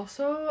yeah,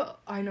 also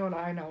I know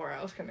where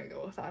I was gonna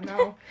go with that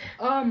now.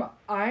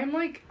 I'm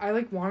like I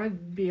like wanna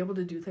be able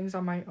to do things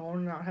on my own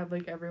and not have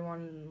like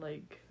everyone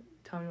like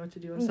tell me what to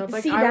do and stuff.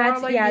 Like see, I that's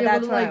wanna like yeah, be that's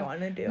able to what like I want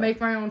to do. make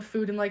my own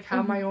food and like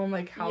have my own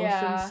like house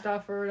Yeah. and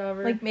stuff or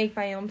whatever. like make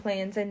my own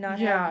plans and not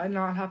yeah, have. and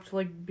not have to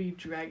like be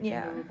dragged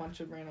Yeah. into a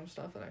bunch of random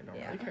stuff that I don't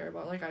Yeah. really care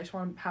about. Like I just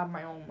want to have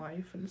my own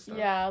life and stuff.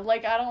 Yeah,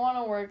 like, I don't want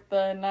to work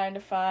the 9 to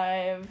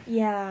 5.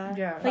 Yeah.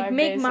 Yeah. Like 5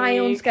 make days my a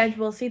own week.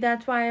 schedule. See,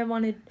 that's why I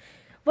wanted.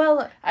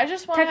 Well, I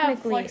just want to have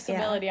Technically, yeah.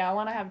 flexibility. I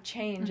want to have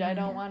change. I Mhm.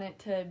 don't want it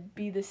to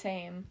be the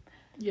same.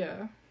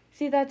 Yeah.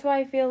 see, that's why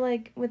I feel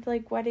like with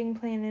like wedding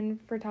plan and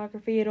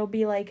photography, it'll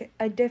be like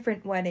a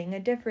different wedding, a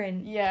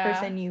different Yeah,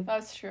 person you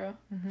that's true.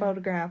 Mhm.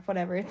 photograph,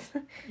 whatever it's.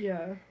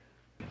 Yeah.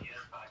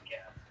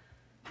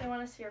 They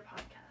want to see our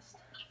podcast.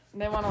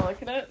 They want to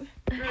look at it?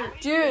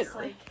 Dude,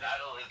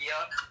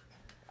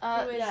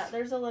 Yeah,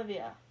 there's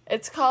Olivia.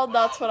 it's called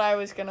That's What I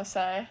Was Gonna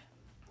Say.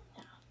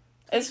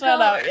 It's Please not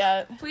go- out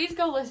yet. Please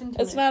go listen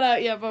to It's not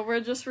out yet, but we're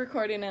just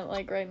recording it,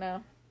 like, right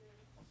now.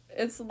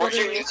 It's What's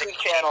your literally... YouTube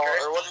channel,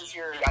 or what is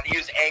your... You gotta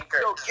use Anchor.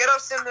 Yo, get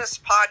us in this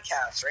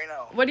podcast right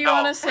now. What do you No,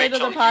 want to say to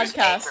the Rachel, use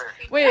podcast? Anchor.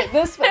 Wait,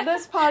 this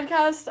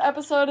podcast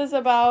episode is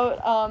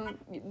about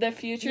the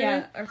future,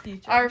 Yeah, our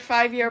future. our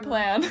 5-year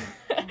plan.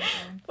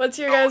 What's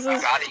your No, guys'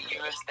 you gotta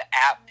use the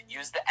app.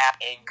 Use the app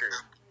Anchor.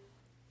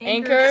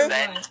 Anchor?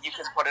 Then you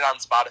can put it on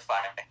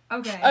Spotify.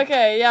 Okay.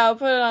 Okay, yeah, I'll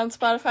put it on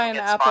Spotify and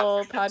Get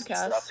Apple sponsorships and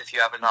stuff Podcasts. if you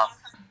have enough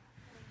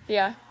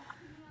Yeah.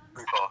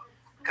 people.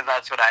 Because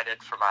that's what I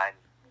did for mine.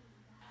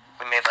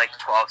 We made like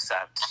 12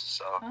 cents,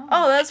 so...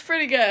 Oh, that's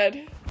pretty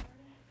good.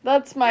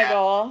 That's my Yeah.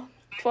 goal.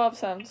 12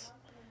 cents.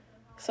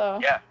 So,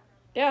 Yeah,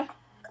 yeah.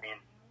 I mean,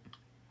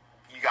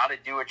 you gotta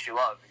do what you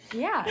love.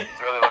 Yeah.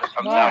 That's really what it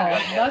comes Wow, down to. at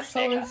the end that's of so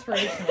the day.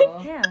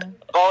 inspirational. Yeah.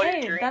 Follow your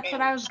Hey, dreams. that's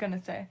what I was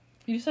gonna say.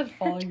 You said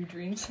follow your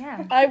dreams.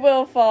 Yeah. I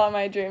will follow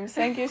my dreams.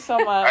 Thank you so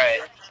much.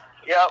 Alright.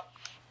 Yep.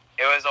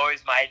 It was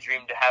always my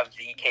dream to have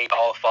the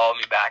K-Ball follow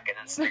me back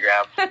on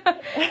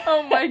Instagram.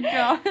 Oh my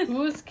god.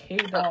 Who's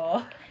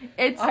K-Doll?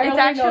 It's I it's only know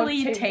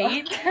actually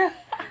Tate.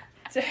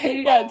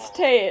 Tate Yeah, it's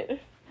Tate.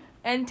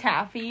 and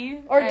Taffy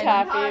Or and,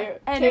 Taffy.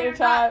 and Tater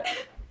Tot.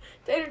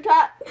 Tater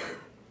Tot.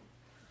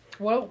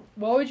 What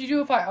would you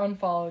do if I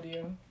unfollowed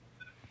you?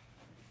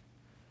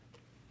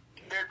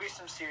 There'd be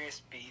some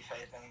serious beef, I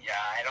think. Yeah,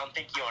 I don't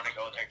think you want to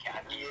go there,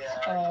 Kathy.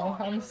 Oh,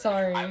 I'm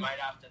sorry. I might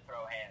have to throw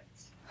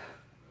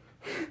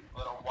hands.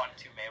 Little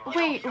 1-2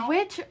 Mayweather.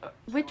 Wait,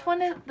 which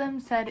one of them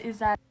said is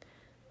that?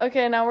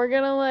 Okay, now we're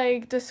gonna,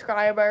 like,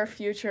 describe our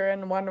future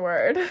in one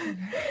word.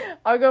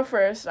 I'll go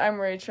first. I'm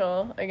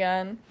Rachel,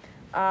 again.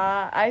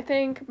 I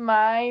think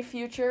my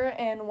future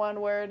in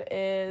one word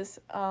is,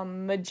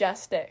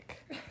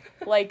 majestic.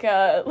 Like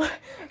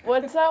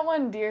what's that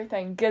one deer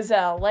thing?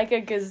 Gazelle. Like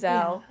a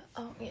gazelle.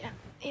 Oh yeah.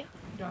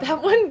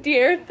 That one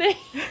deer thing.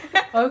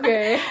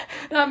 Okay,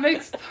 that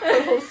makes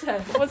total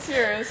sense. What's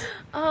yours?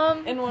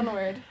 Um, In one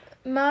word.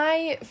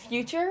 my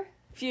future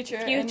Future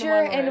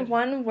in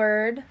one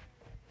word.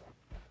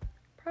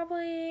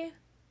 Probably,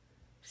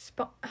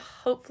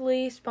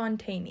 hopefully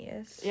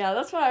spontaneous. Yeah,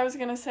 that's what I was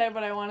gonna say,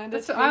 but I wanted it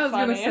That's to be what I was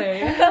gonna funny.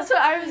 say. That's what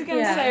I was gonna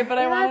Yeah. say, but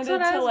I Yeah, wanted that's it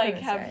what I to, was like,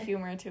 gonna have say.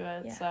 humor to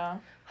it, Yeah. so.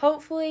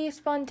 Hopefully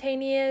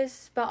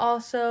spontaneous, but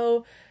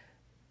also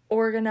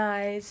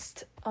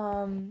organized.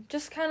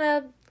 Just kind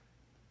of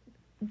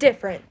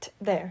different.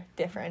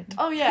 Different.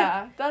 Oh,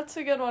 yeah, that's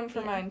a good one for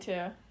Yeah. mine,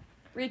 too.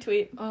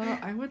 Retweet.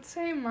 I would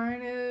say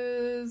mine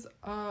is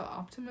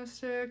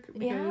optimistic.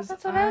 Yeah, Because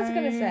that's what I was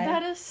gonna say.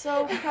 That is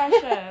so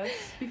precious.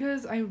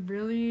 Because I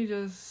really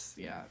just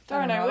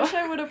Darn, don't I know. wish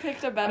I would have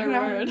picked a I better don't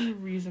have word. any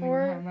reasoning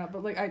Or- behind that,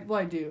 but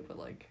I do, but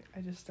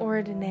I just don't know.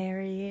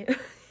 Ordinary.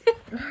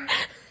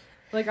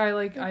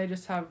 I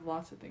just have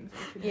lots of things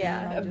I could Yeah,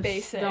 do. and I a just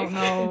basic. Don't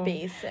know.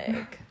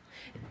 Basic.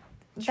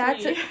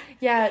 That's Tree.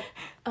 yeah.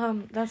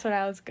 That's what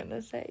I was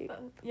gonna say.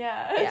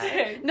 Yeah. Yeah.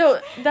 Okay. No,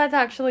 that's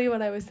actually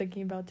what I was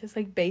thinking about. Just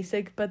like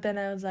basic, but then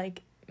I was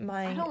like, I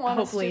mine don't want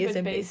a hopefully stupid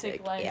isn't basic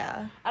basic. life.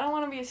 Yeah. I don't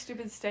want to be a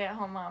stupid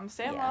stay-at-home mom.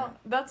 Stay-at-home Yeah. mom.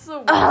 That's the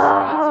worst.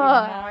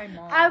 My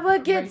mom, I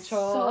would get Rachel.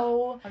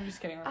 so I'm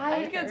just kidding. I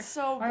I'd get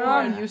so I bored. know,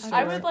 I'm used to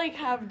I it. would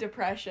have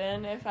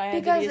depression if I had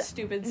to be a Because-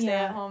 stupid yeah.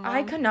 stay-at-home mom.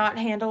 I could not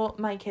handle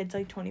my kids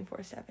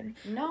 24/7.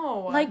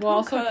 No. Like, Well, who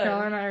also could?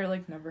 Caroline and I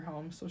are never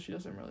home, so she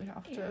doesn't really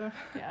have to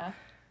Yeah.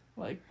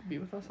 be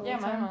with us all Yeah,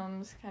 the my time.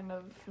 mom's kind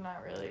of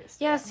not really. A Yeah,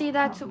 stay-at-home see,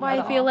 that's mom why I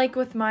at feel all. like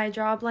with my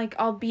job,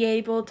 I'll be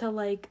able to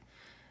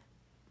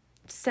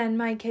send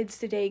my kids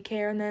to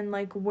daycare and then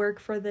work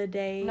for the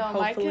day. No,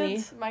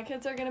 hopefully. my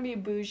kids are gonna be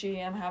bougie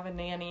and have a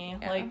nanny,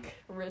 Yeah. like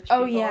rich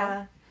Oh people.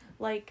 yeah,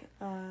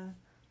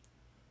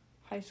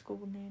 high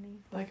school nanny.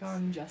 Like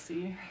on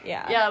Jessie.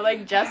 Yeah. Yeah,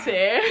 like Jessie.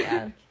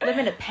 Yeah. Live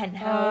in a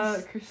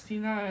penthouse.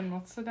 Christina and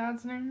what's the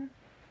dad's name?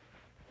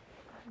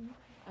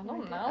 I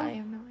don't know. I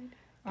have no idea.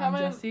 Come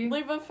On and Jessie.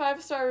 leave a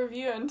 5-star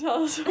review and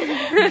tell us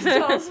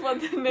what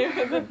the name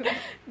of the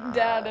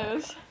dad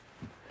is.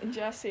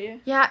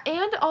 Jesse. Yeah,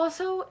 and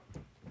also,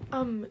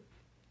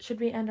 should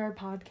we end our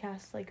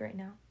podcast right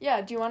now?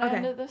 Yeah, do you want to Okay,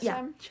 end it this yeah,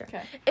 time? sure.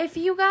 Okay. If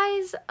you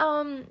guys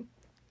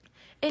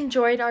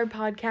enjoyed our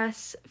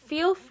podcast,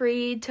 feel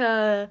free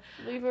to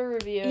Leave a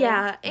review.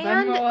 yeah,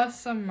 and Venmo us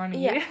some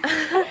money. yeah.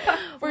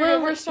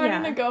 We're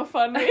starting yeah. to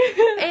GoFundMe.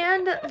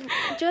 And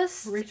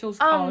just Rachel's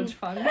college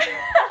fund.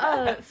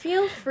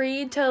 feel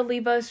free to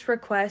leave us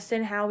requests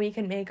in how we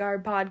can make our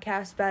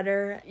podcast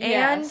better.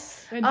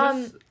 Yes. And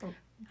just, And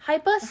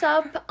hype us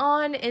up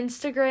on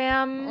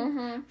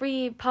Instagram.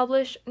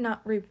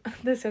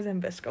 Mm-hmm. This isn't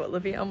Bisco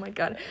Olivia, oh my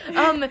god.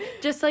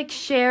 Just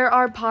share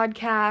our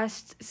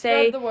podcast.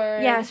 Say Spread the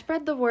word. Yeah,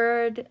 spread the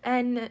word.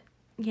 And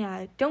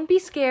yeah, don't be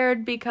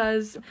scared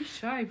because don't be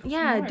shy. Put some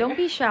yeah, more. don't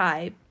be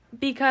shy.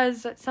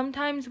 Because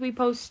sometimes we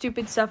post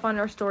stupid stuff on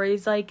our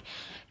stories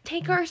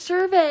take our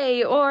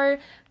survey or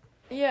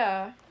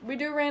Yeah. We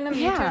do random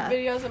Yeah. YouTube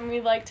videos and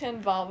we like to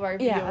involve our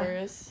Yeah.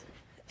 viewers.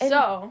 And-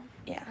 So,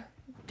 yeah.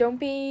 Don't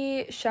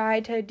be shy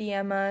to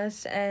DM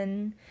us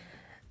and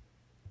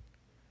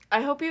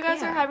I hope you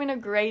guys Yeah. are having a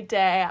great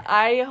day.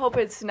 I hope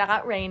it's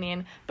not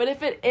raining. But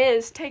if it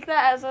is, take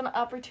that as an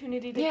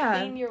opportunity to Yeah.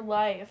 clean your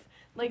life.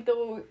 Like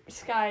the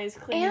sky is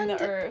cleaning and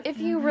the earth. if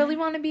you really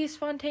want to be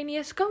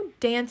spontaneous, go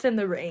dance in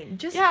the rain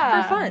just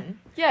Yeah. for fun.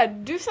 Yeah,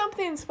 do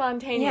something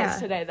spontaneous Yeah.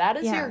 today. That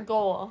is Yeah. your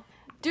goal.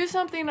 Do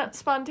something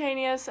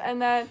spontaneous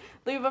and then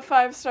leave a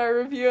 5-star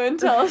review and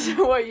tell us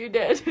what you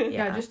did.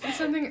 Yeah, just do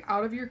something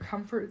out of your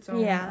comfort zone.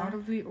 Yeah. Out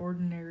of the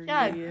ordinary.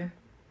 Yeah.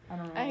 I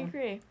don't know. I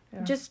agree.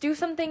 Yeah. Just do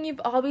something you've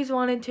always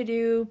wanted to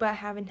do but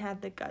haven't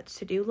had the guts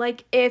to do.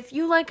 If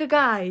you like a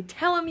guy,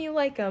 tell him you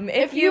like him.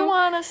 If you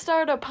want to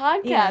start a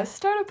podcast, Yeah.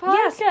 start a yeah,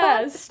 podcast.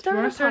 If you start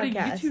want a to start a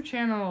podcast. YouTube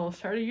channel,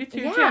 start a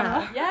YouTube Yeah.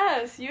 channel.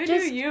 Yes, you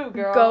Just do you,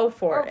 girl. go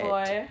for or it.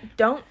 boy.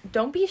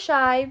 Don't be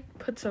shy.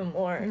 Put some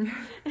more.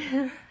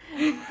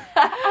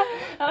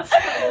 That's That's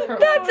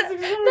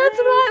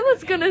what I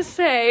was gonna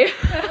say.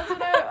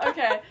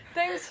 okay.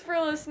 Thanks for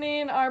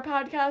listening our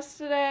podcast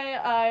today.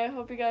 I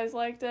hope you guys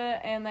liked it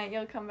and that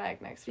you'll come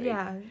back next week.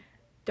 Yeah.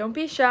 Don't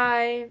be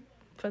shy.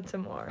 Put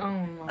some more. Oh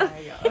my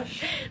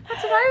gosh.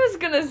 That's what I was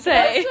gonna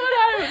say. That's what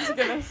I was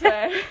gonna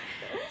say.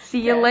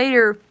 See you Okay.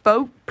 later,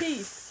 folks.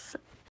 Peace.